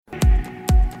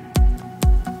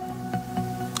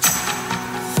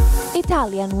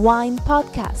Italian Wine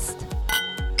Podcast.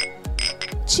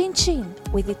 Chin Chin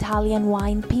with Italian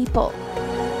wine people.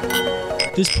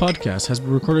 This podcast has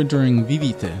been recorded during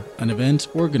Vi.Vite, an event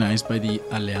organized by the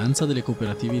Alleanza delle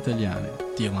Cooperative Italiane,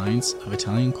 the Alliance of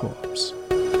Italian Coops.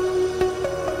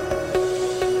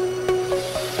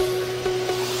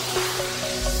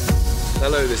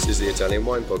 Hello, this is the Italian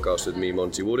Wine Podcast with me,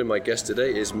 Monty Waldin. My guest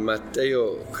today is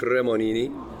Matteo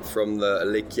Cremonini from the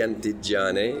Le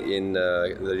Chiantigiane in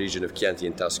the region of Chianti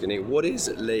in Tuscany. What is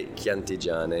Le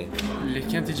Chiantigiane? Le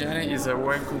Chiantigiane is a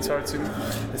wine consortium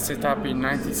set up in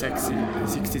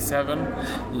 1967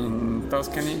 in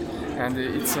Tuscany, and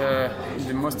it's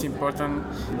the most important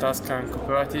Tuscan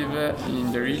cooperative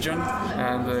in the region,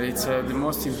 and it's the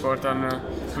most important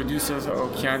producers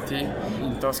of Chianti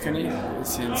in Tuscany,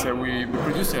 since we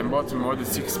produce and bottle more than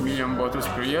 6 million bottles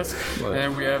per year. Wow.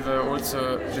 And we have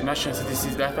also the national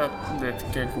statistics data that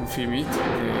can confirm it, the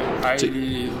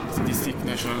highly statistic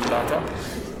national data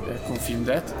confirm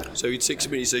that. So it's 6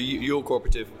 million. So your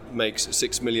cooperative makes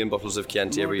 6 million bottles of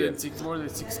Chianti every year. More than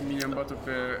 6 million bottles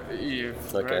per year.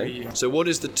 Okay. So what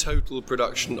is the total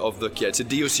production of the Chianti? It's a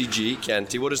DOCG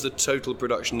Chianti. What is the total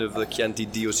production of the Chianti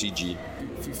DOCG?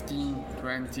 15,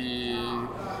 20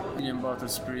 million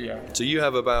bottles per year. So you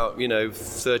have about 25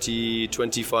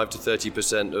 to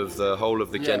 30% of the whole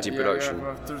of the Chianti production.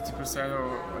 Yeah, about 30%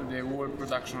 of the whole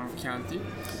production of Chianti.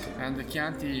 And the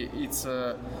Chianti, it's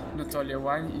not only a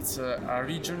wine, it's a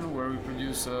region where we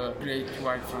produce great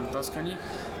wine from Tuscany,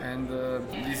 and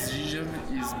this region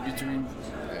is between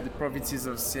the provinces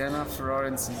of Siena,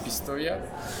 Florence and Pistoia.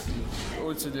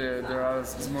 Also there are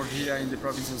small villas in the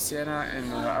province of Siena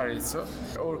and Arezzo.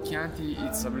 Our Chianti,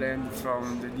 it's a blend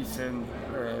from the different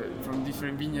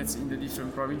vineyards in the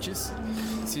different provinces,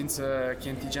 since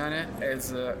Chiantigiane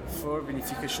has 4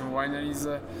 vinification wineries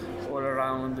all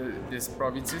around these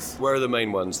provinces. Where are the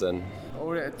main ones then?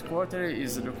 Our headquarters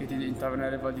is located in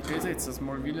Tavernelle Val di Pesa. It's a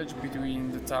small village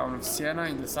between the town of Siena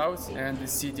in the south and the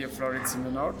city of Florence in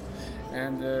the north.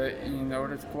 And in our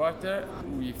headquarters,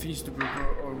 we finish to prepare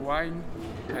our wine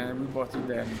and we bottle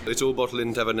them. It's all bottled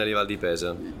in Tavernelle Val di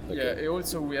Pesa? Okay. Yeah, and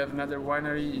also we have another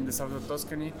winery in the south of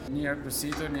Tuscany, near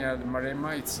Grosseto, near the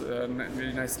Maremma. It's a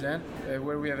very nice land,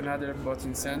 where we have another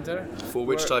bottling center. For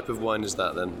which type of wine is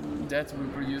that then? That we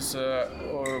produce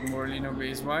our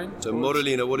Morellino-based wine. So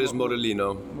Morellino, what is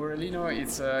Morellino? Morellino,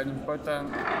 it's an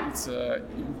important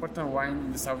wine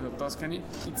in the south of Tuscany.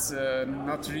 It's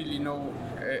not really known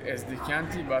as the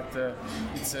Chianti, but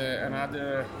it's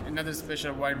another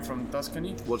special wine from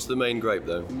Tuscany. What's the main grape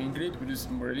though? The main grape produced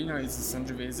in Morellino is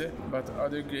Sangiovese, but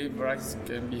other grape varieties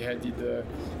can be added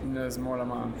in a small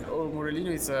amount. Our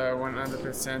Morellino is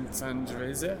 100%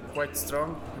 Sangiovese, quite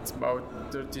strong. It's about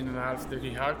 13.5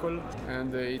 degree alcohol,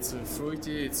 and it's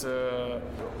fruity. It's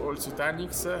also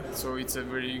tannics, so it's a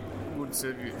very good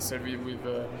serve with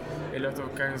a lot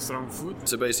of kind of strong food.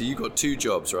 So basically, you got 2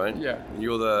 jobs, right? Yeah.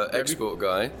 You're the export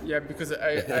guy. Yeah, because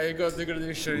I got the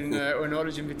graduation in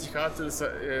oenology and viticulture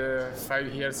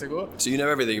 5 years ago. So you know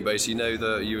everything, basically. You know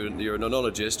that you're an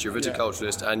oenologist, you're a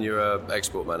viticulturist, and you're an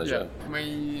export manager. Yeah.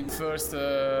 My first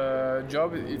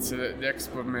job, it's the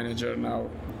export manager now.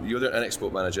 You're an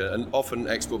export manager, and often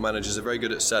export managers are very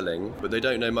good at selling, but they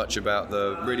don't know much about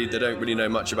the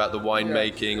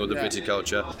winemaking or the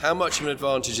viticulture. How much of an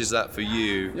advantage is that for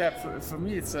you? Yeah, for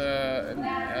me it's an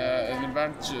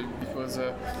advantage because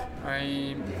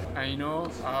I know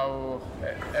how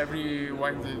every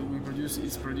wine that we produce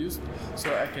is produced, so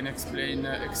I can explain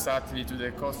exactly to the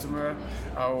customer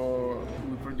how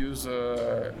we produce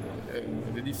the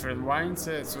different wines,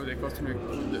 so the customer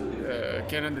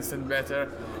can understand better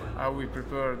how we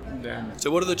prepare them.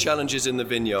 So what are the challenges in the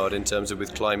vineyard in terms of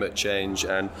with climate change?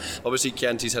 And obviously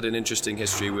Chianti's had an interesting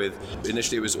history with,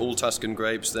 initially it was all Tuscan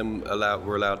grapes, then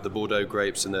were allowed the Bordeaux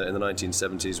grapes in the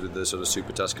 1970s with the sort of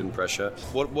super Tuscan pressure.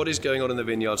 What is going on in the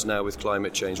vineyards now with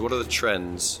climate change? What are the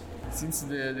trends? Since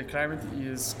the climate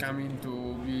is coming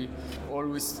to be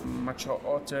always much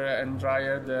hotter and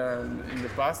drier than in the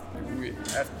past, we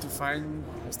have to find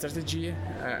a strategy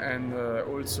and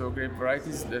also grape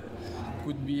varieties that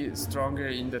could be stronger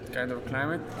in that kind of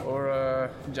climate,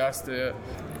 or just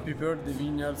prepare the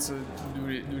vineyards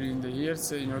during the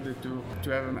years in order to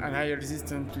have a higher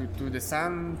resistance to the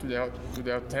sun, to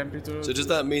the hot temperature. So does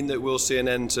that mean that we'll see an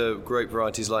end to grape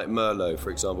varieties like Merlot,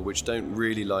 for example, which don't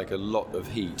really like a lot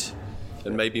of heat?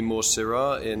 And maybe more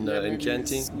Syrah in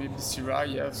Chianti? Maybe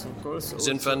Syrah, yes, of course.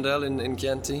 Zinfandel in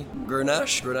Chianti?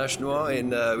 Grenache Noir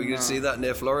we're going to see that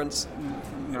near Florence?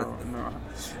 No.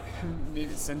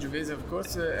 maybe Sangiovese, of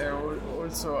course,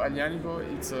 also Aglianico.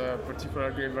 It's a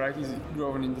particular grape variety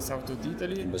grown in the south of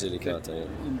Italy. In Basilicata,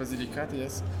 yeah. In Basilicata,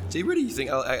 yes. Do you really think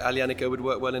Aglianico would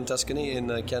work well in Tuscany, in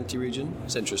the Chianti region?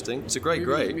 It's interesting. It's a great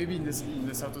grape. Maybe in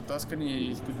the south of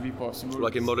Tuscany it could be possible.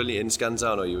 Like in Morellinos, in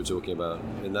Scanzano you were talking about,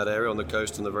 in that area on the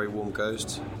coast, on the very warm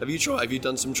coast. Have you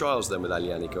done some trials then with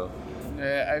Aglianico?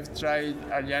 I've tried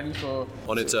Aglianico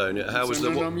on its own. How was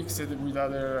the not mixed with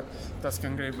other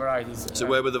Tuscan grape varieties. So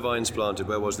where were the vines planted?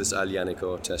 Where was this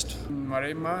Aglianico test? In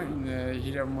Maremma, in the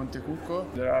area of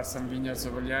Montecucco, there are some vineyards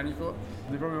of Aglianico.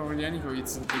 The problem of Aglianico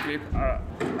is the grapes are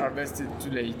harvested too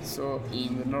late. So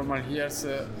in the normal years,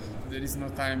 there is no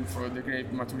time for the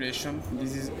grape maturation.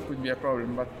 This could be a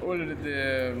problem. But all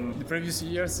the previous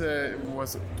years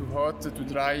was too hot, too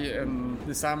dry, and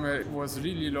the summer was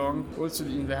really long. Also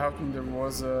in the autumn there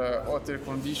was hotter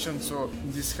conditions. So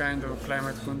in this kind of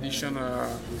climate condition,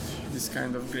 this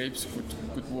kind of grapes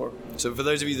could work. So for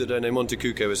those of you that don't know,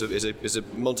 Montecucco is a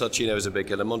Montalcino is a big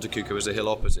hill, and Montecucco is a hill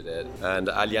opposite it. And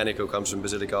Aglianico comes from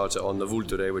Basilicata on the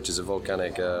Vulture, which is a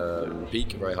volcanic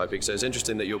peak, very high peak. So it's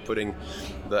interesting that you're putting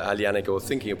the Aglianico, or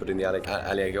thinking of putting the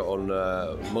Aglianico on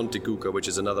Montecucco, which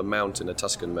is another mountain, a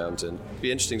Tuscan mountain. It'd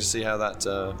be interesting to see how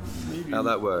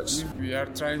that works. We are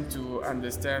trying to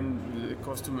understand the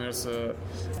customers'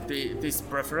 taste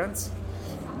preference,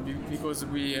 because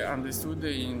we understood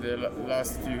in the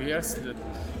last few years that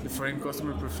the foreign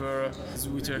customer prefer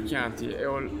sweeter Chianti.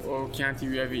 All Chianti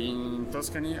we have in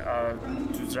Tuscany are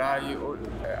too dry,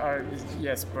 are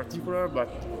yes particular, but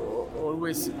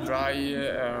always dry,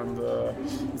 and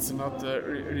it's not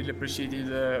really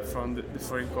appreciated from the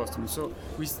foreign customer. So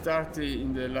we started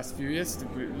in the last few years to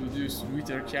produce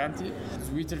sweeter Chianti,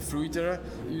 sweeter, fruiter,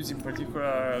 using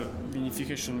particular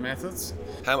vinification methods.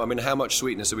 How much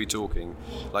sweetness are we talking?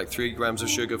 Like 3 grams of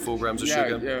sugar, 4 grams of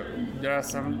sugar? Yeah, there are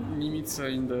some limits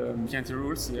in the Chianti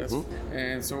rules, yes. Mm-hmm.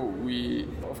 And so we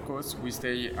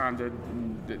stay under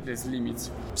these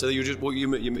limits. So you just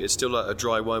it's still like a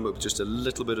dry wine, but with just a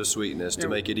little bit of sweetness to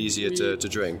make it easier to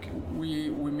drink. We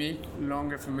make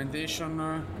longer fermentation,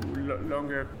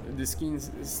 longer the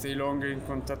skins stay longer in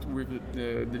contact with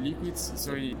the liquids.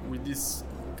 So with this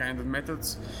kind of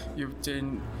methods, you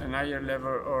obtain a higher level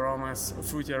aromas,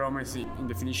 fruity aromas in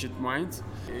the finished wines,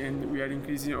 and we are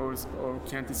increasing our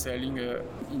Chianti selling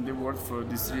in the world for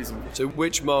this reason. So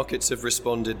which markets have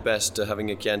responded best to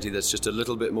having a Chianti that's just a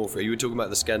little bit more free? You were talking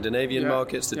about the Scandinavian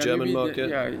markets, the German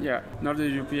market?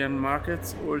 Northern European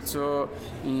markets, also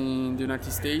in the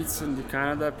United States and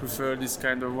Canada prefer this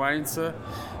kind of wines.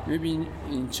 Maybe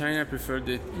in China prefer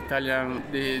the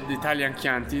Italian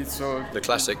Chianti, so the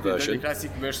classic version. The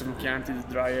classic version of Chianti,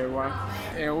 the drier one.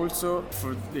 And also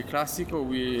for the Classico,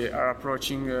 we are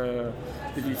approaching the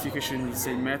vinification in the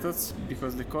same methods,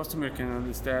 because the customer can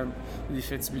understand the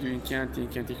difference between Chianti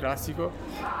and Chianti Classico.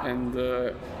 And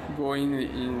going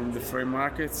in the foreign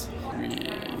markets,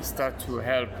 we start to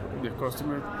help the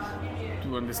customer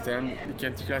to understand the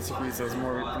Chianti Classico is a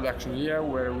small production area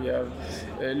where we have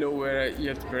a lower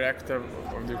yield per hectare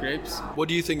of the grapes. What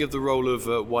do you think of the role of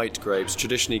white grapes?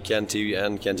 Traditionally, Chianti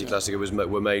and Chianti Classico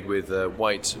were made with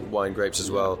white wine grapes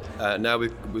as well. Now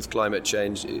with climate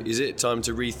change, is it time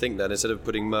to rethink that? Instead of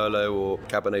putting Merlot or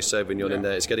Cabernet Sauvignon in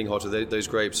there, it's getting hotter. Those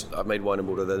grapes, I've made wine in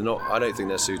Bordeaux, they're not. I don't think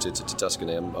they're suited to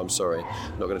Tuscany. I'm sorry,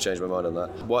 I'm not going to change my mind on that.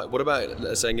 What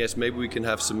about saying yes? Maybe we can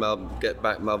have some get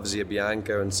back Malvasia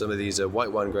Bianca and some of these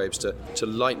white wine grapes to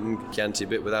lighten Chianti a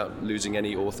bit without losing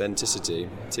any authenticity.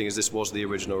 Seeing as this was the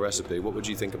original recipe, what would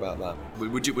you think about that?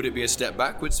 Would it be a step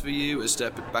backwards for you, a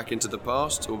step back into the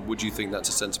past, or would you think that's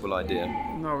a sensible idea?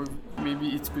 No, maybe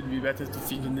it could be better to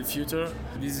think in the future.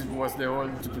 This was the goal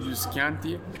to produce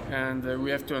Chianti, and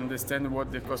we have to understand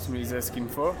what the customer is asking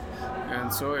for.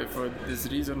 And so for this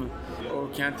reason, all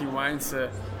Chianti wines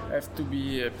have to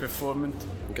be performant.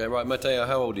 Okay, right, Matteo,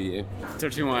 how old are you?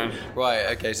 31. Right,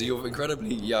 okay, so you're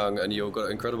incredibly young and you've got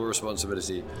incredible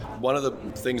responsibility. One of the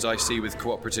things I see with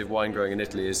cooperative wine growing in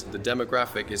Italy is the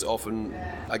demographic is often,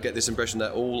 I get this impression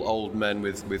that all old men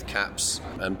with caps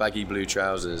and baggy blue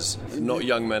trousers, not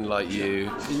young men like you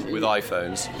with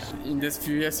iPhones. In these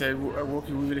few years I worked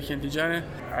with Chiantigiane.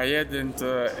 I hadn't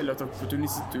a lot of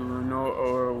opportunities to know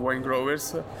our wine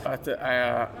growers, but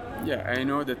I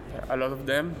know that a lot of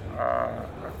them are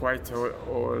quite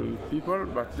old people,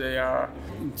 but they are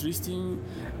interesting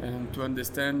and to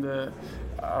understand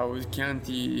how the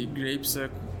Chianti grapes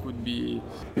could be,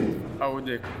 how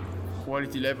the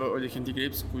quality level of the Chianti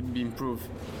grapes could be improved.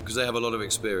 Because they have a lot of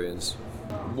experience.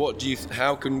 What do you?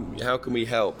 How can we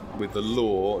help with the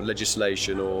law,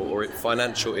 legislation, or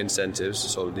financial incentives,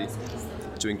 soldi,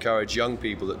 to encourage young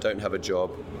people that don't have a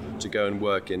job to go and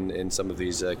work in some of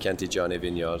these Chiantigiane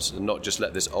vineyards and not just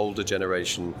let this older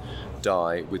generation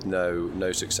die with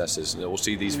no successes. Or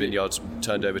see these vineyards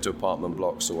turned over to apartment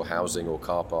blocks or housing or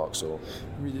car parks or...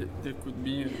 There could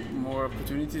be more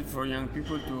opportunity for young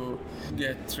people to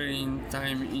get training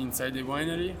time inside the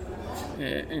winery,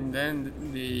 and then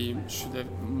they should have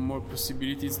more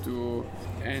possibilities to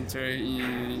enter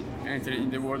in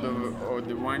the world of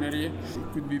the winery.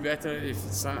 It could be better if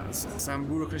some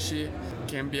bureaucracy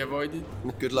can be avoided.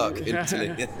 Good luck in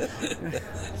Italy.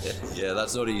 Yeah,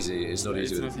 that's not easy. It's not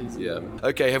easy. Yeah.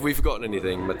 Okay, have we forgotten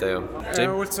anything, Matteo?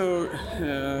 Also,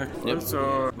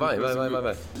 Vai.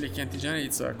 Le Chiantigiane,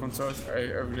 it's a consortium.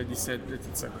 I already said that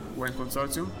it's a wine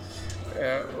consortium.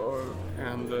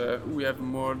 And we have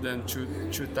more than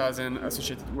 2,000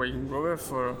 associated wine growers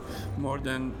for more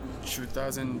than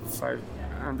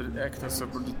 2,500 hectares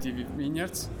of productive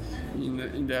vineyards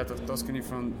in the heart of Tuscany,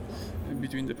 from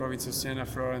between the province of Siena,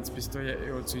 Florence, Pistoia,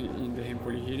 and also in the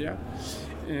Empoli area.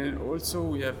 And also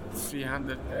we have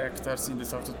 300 hectares in the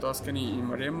south of Tuscany in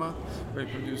Maremma, where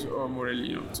we produce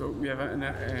Morellino. So we have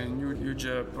a huge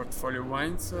portfolio of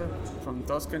wines from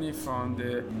Tuscany, from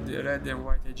the red and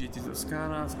white aged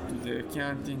Toscana to the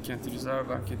Chianti, Chianti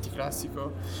Riserva, Chianti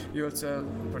Classico. We also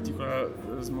have particular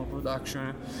small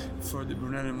production for the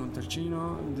Brunello and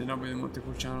Montalcino, the Nobile and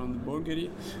Montepulciano and the Bolgheri.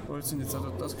 Also in the south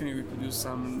of Tuscany we produce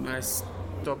some nice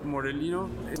top Morellino,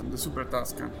 the Super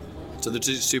Tuscan. So the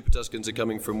two Super Tuscans are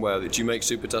coming from where? Do you make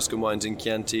Super Tuscan wines in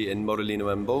Chianti, in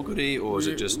Morellino and Bolgheri, or is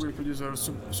it just... We produce our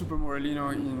Super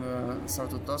Morellino in the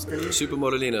south of Tuscany. Super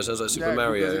Morellino sounds like Super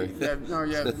Mario.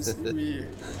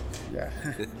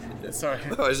 Sorry.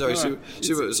 Oh,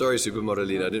 sorry, Super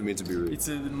Morellino. I didn't mean to be rude. It's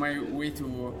my way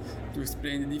to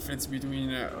explain the difference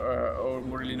between our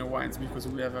Morellino wines, because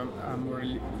we have a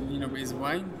Morellino-based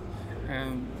wine,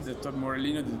 and the top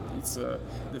Morellino, it's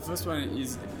the first one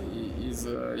is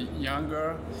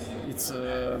younger. It's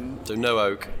so no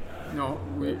oak. No,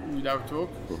 without oak.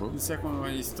 The second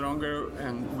one is stronger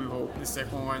and with oak. The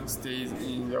second one stays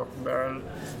in the oak barrel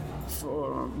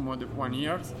for more than 1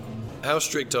 year. How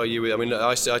strict are you? I mean,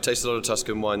 I taste a lot of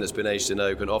Tuscan wine that's been aged in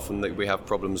oak, and often we have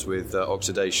problems with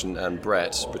oxidation and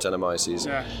Brett, Brettanomyces.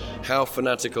 Yeah. How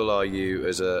fanatical are you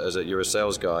as you're a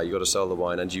sales guy? You got to sell the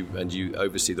wine, and you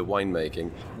oversee the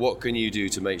winemaking. What can you do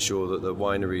to make sure that the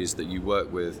wineries that you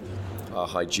work with are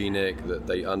hygienic, that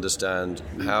they understand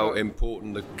how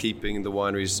important keeping the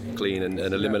wineries clean and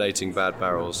eliminating bad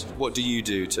barrels? What do you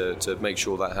do to make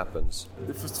sure that happens?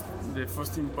 The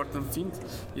first important thing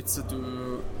is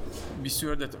to be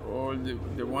sure that all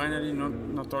the winery,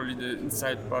 not only the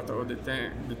inside part of the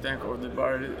tank of the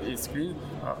barrel is clean,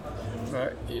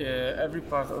 but every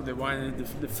part of the winery,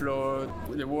 the floor,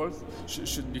 the walls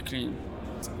should be clean.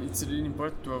 It's really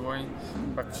important to avoid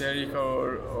bacterial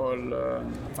or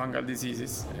fungal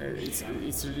diseases.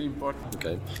 It's really important.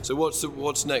 Okay. So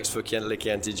what's next for Le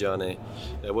Chiantigiane?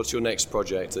 What's your next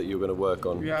project that you're going to work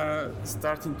on? We are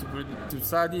starting to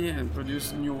study and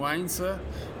produce new wines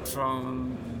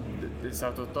from the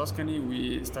south of Tuscany.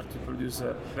 We start to produce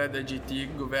red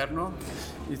IGT Governo.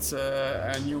 It's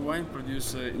a new wine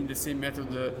produced in the same method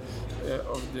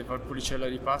of the Valpolicella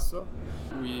Ripasso.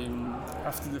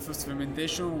 After the first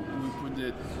fermentation, we put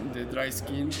the dry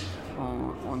skin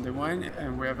on the wine,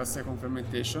 and we have a second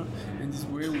fermentation. And this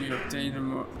way we obtain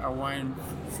a wine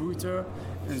fruitier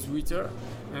and sweeter,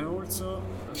 and also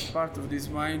part of this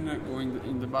wine going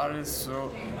in the barrels,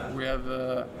 so we have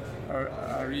a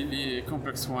really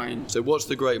complex wine. So what's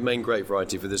the main grape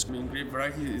variety for this? The main grape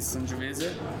variety is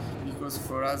Sangiovese, because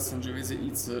for us Sangiovese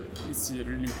it's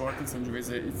really important.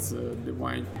 Sangiovese it's the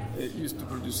wine used to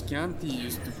produce Chianti,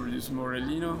 used to produce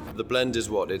Morellino. The blend is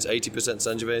what? It's 80%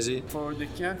 Sangiovese? For the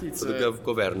Chianti it's... For the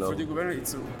Governo? For the Governo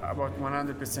it's about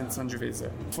 100% Sangiovese.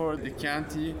 For the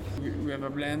Chianti we have a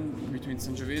blend between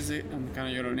Sangiovese and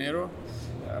Canaiolo Nero,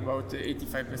 about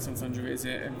 85%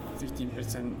 Sangiovese and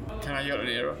 15% Canaiolo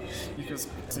Nero, because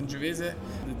Sangiovese,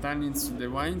 the tannins to the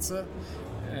wines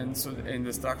and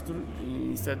the structure,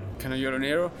 instead Canaiolo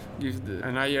Nero gives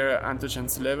a higher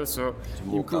anthocyans level, so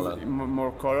more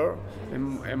color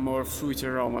and more fruity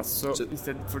aromas. So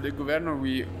instead for the Governo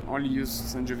we only use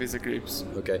Sangiovese grapes.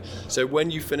 Okay, so when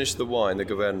you finish the wine, the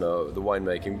Governo, the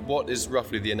winemaking, what is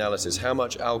roughly the analysis? How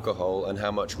much alcohol and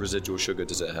how much residual sugar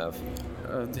does it have?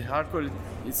 The alcohol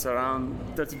is around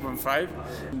 30.5.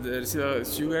 The residual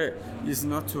sugar is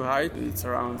not too high. It's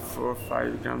around 4 or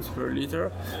 5 grams per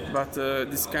liter. But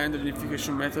this kind of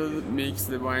vinification method makes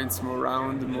the wines more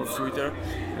round, more fruitier,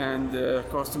 and the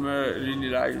customer really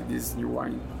like this new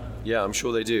wine. Yeah, I'm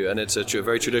sure they do, and it's a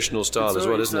very traditional style as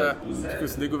well, isn't it?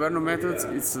 Because the Governo methods,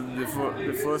 it's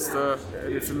the first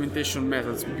fermentation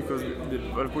methods, because the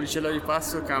Valpolicella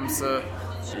Ripasso comes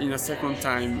in a second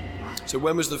time. So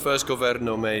when was the first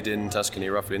Governo made in Tuscany,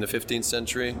 roughly? In the 15th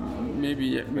century?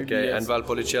 Maybe Okay, yes. and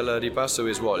Valpolicella Ripasso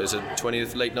is what? Is it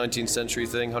 20th, late 19th century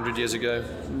thing, 100 years ago?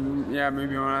 Yeah,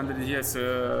 maybe 100 years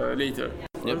later.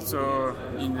 Yep. Also,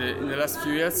 in the last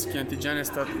few years, Chiantigiane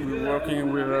started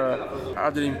working with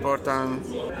other important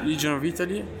region of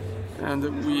Italy,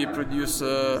 and we produce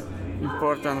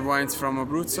important wines from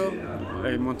Abruzzo,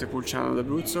 like Montepulciano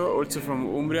d'Abruzzo, also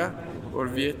from Umbria,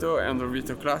 Orvieto and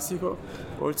Orvieto Classico,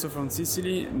 also from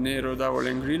Sicily, Nero, Davole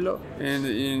and Grillo, and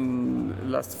in the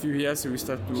last few years we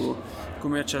start to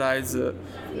commercialize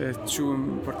two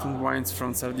important wines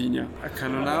from Sardinia, a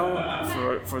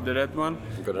Cannonau for the red one,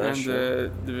 and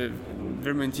the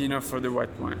Vermentino for the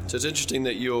white wine. So it's interesting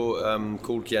that you're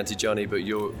called Chiantigiane, but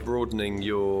you're broadening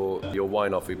your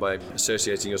wine offer by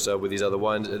associating yourself with these other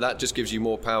wines. That just gives you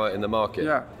more power in the market.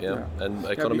 Yeah. And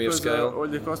economy of scale. All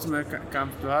the customers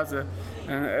come to us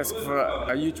and ask for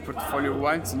a huge portfolio of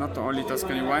wines, not only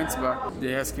Tuscany wines, but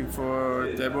they're asking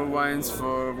for table wines,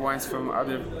 for wines from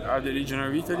other regions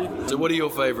of Italy. So what are your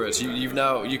favourites?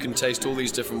 You can taste all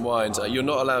these different wines. You're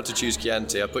not allowed to choose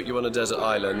Chianti. I put you on a desert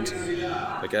island,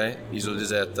 okay? Isola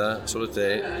deserta, solo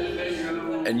te.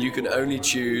 And you can only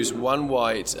choose one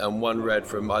white and one red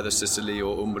from either Sicily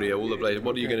or Umbria, all the places.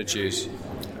 What are you going to choose?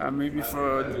 Maybe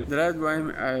for the red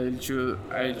wine, I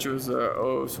choose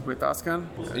Super Tuscan.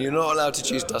 You're not allowed to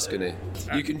choose Tuscany.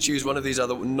 You can choose one of these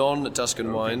other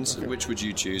non-Tuscan wines. Which would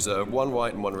you choose? One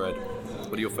white and one red.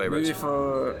 What are your favourites? Maybe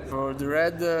for the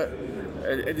red,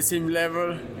 at the same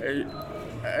level,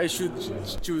 I should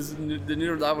choose the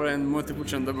Nero Davole and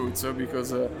Montepulciano d'Abruzzo,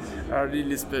 because are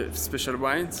really special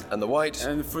wines. And the white?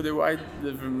 And for the white,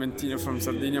 the Vermentino from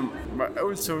Sardinia, but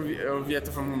also Orvieto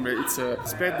from Umbria.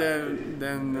 It's better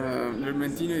than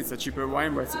Vermentino. It's a cheaper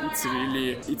wine, but it's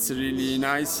really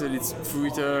nice. It's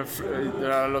fruity.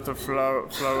 There are a lot of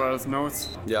floral notes.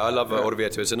 Yeah, I love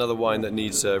Orvieto. It's another wine that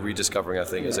needs rediscovering, I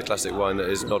think. It's a classic wine that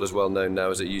is not as well known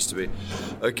now as it used to be.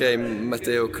 Okay,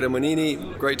 Matteo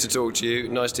Cremonini, great to talk to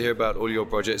you. Nice to hear about all your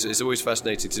projects. It's always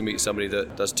fascinating to meet somebody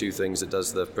that does two things, that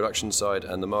does the production side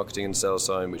and the marketing and sales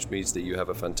side, which means that you have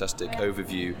a fantastic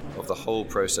overview of the whole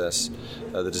process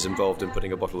that is involved in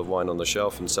putting a bottle of wine on the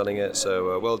shelf and selling it.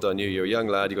 So well done you. You're a young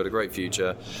lad. You've got a great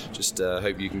future. Just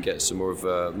hope you can get some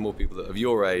more people of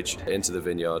your age into the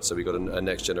vineyard. So we've got a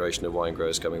next generation of wine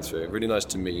growers coming through. Really nice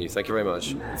to meet you. Thank you very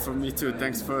much. For me too.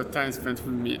 Thanks for the time spent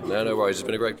with me. No worries. It's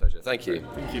been a great pleasure. Thank you.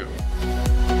 Thank you.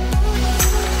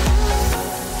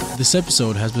 This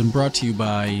episode has been brought to you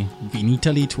by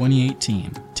Vinitaly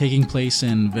 2018, taking place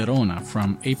in Verona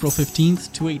from April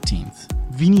 15th to 18th.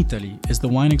 Vinitaly is the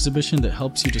wine exhibition that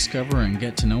helps you discover and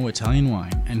get to know Italian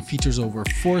wine and features over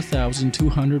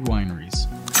 4,200 wineries.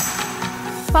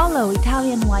 Follow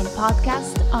Italian Wine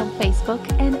Podcast on Facebook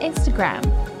and Instagram.